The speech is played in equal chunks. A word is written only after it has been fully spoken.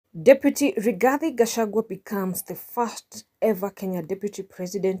Deputy Rigathi Gachagua becomes the first ever Kenya deputy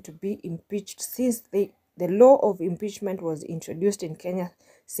president to be impeached since the law of impeachment was introduced in Kenya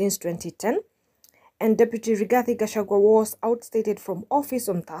since 2010. And Deputy Rigathi Gachagua was ousted from office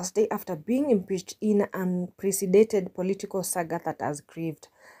on Thursday after being impeached in an unprecedented political saga that has grieved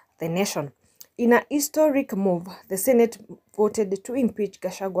the nation. In a historic move, the Senate voted to impeach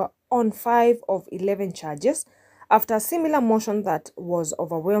Gachagua on 5 of 11 charges, after a similar motion that was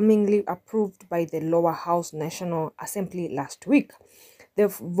overwhelmingly approved by the lower house National Assembly last week. The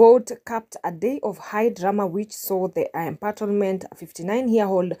vote capped a day of high drama which saw the impeachment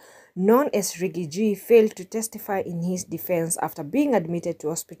 59-year-old known as RIGATHI fail to testify in his defense after being admitted to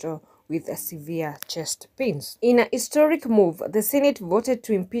hospital with severe chest pains. In a historic move, the Senate voted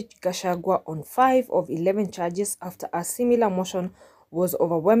to impeach Gachagua on 5 of 11 charges after a similar motion was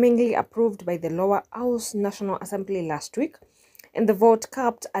overwhelmingly approved by the lower house National Assembly last week, and the vote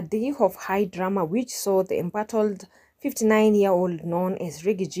capped a day of high drama which saw the embattled 59-year-old known as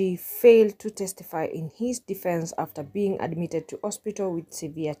RIGATHI fail to testify in his defense after being admitted to hospital with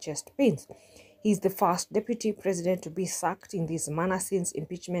severe chest pains. He is the first deputy president to be sacked in this manner since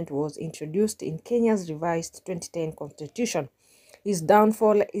impeachment was introduced in Kenya's revised 2010 constitution. His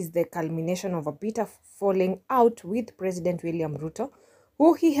downfall is the culmination of a bitter falling out with President William Ruto,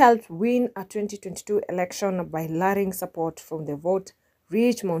 who he helped win a 2022 election by luring support from the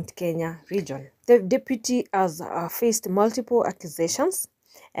vote-rich Mount Kenya region. The deputy has faced multiple accusations.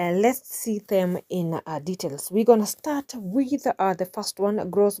 Let's see them in details. We're going to start with the first one,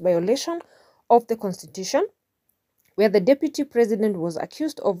 gross violation of the Constitution, where the deputy president was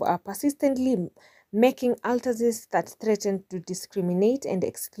accused of persistently making utterances that threatened to discriminate and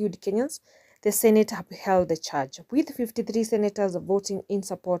exclude Kenyans. The Senate upheld the charge, with 53 senators voting in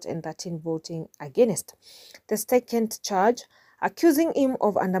support and 13 voting against. The second charge, accusing him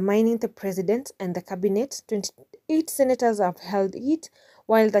of undermining the president and the cabinet, 28 senators upheld it,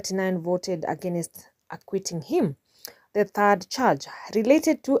 while 39 voted against acquitting him. The third charge,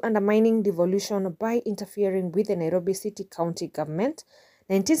 related to undermining devolution by interfering with the Nairobi City County government,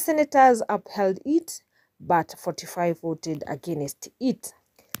 19 senators upheld it, but 45 voted against it.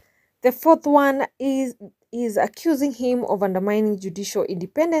 The fourth one is accusing him of undermining judicial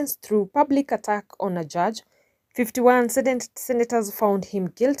independence through public attack on a judge. 51 senators found him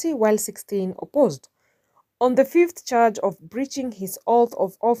guilty, while 16 opposed. On the fifth charge of breaching his oath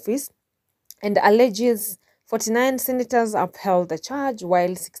of office and alleges 49 senators upheld the charge,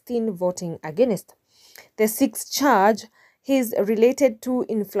 while 16 voting against. The sixth charge is related to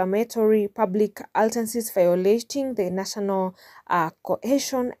inflammatory public utterances violating the National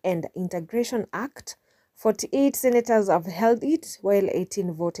Cohesion and Integration Act. 48 senators upheld it, while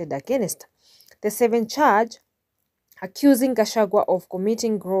 18 voted against. The seventh charge, accusing Gachagua of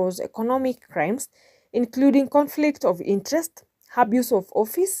committing gross economic crimes, including conflict of interest, abuse of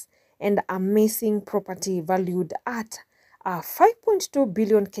office, and amassing property valued at 5.2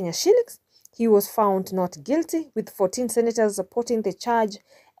 billion Kenya shillings. He was found not guilty, with 14 senators supporting the charge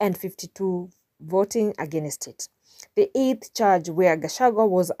and 52 voting against it. The eighth charge, where Gachagua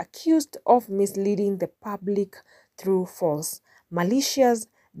was accused of misleading the public through false, malicious,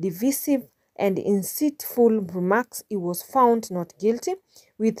 divisive, and insightful remarks, he was found not guilty,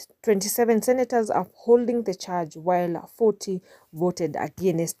 with 27 senators upholding the charge, while 40 voted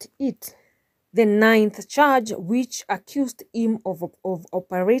against it. The ninth charge, which accused him of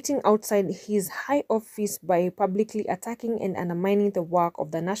operating outside his high office by publicly attacking and undermining the work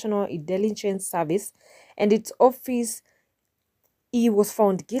of the National Intelligence Service and its office, he was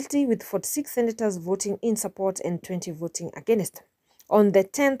found guilty, with 46 senators voting in support and 20 voting against. On the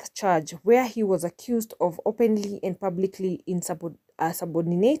 10th charge, where he was accused of openly and publicly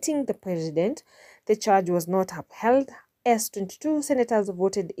subordinating the president, the charge was not upheld, as 22 senators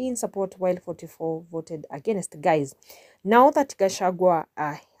voted in support, while 44 voted against. Guys, now that Gachagua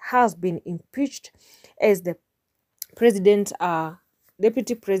has been impeached as the president,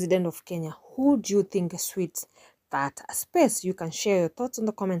 deputy president of Kenya, who do you think sweets that space? You can share your thoughts in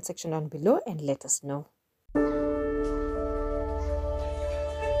the comment section down below and let us know.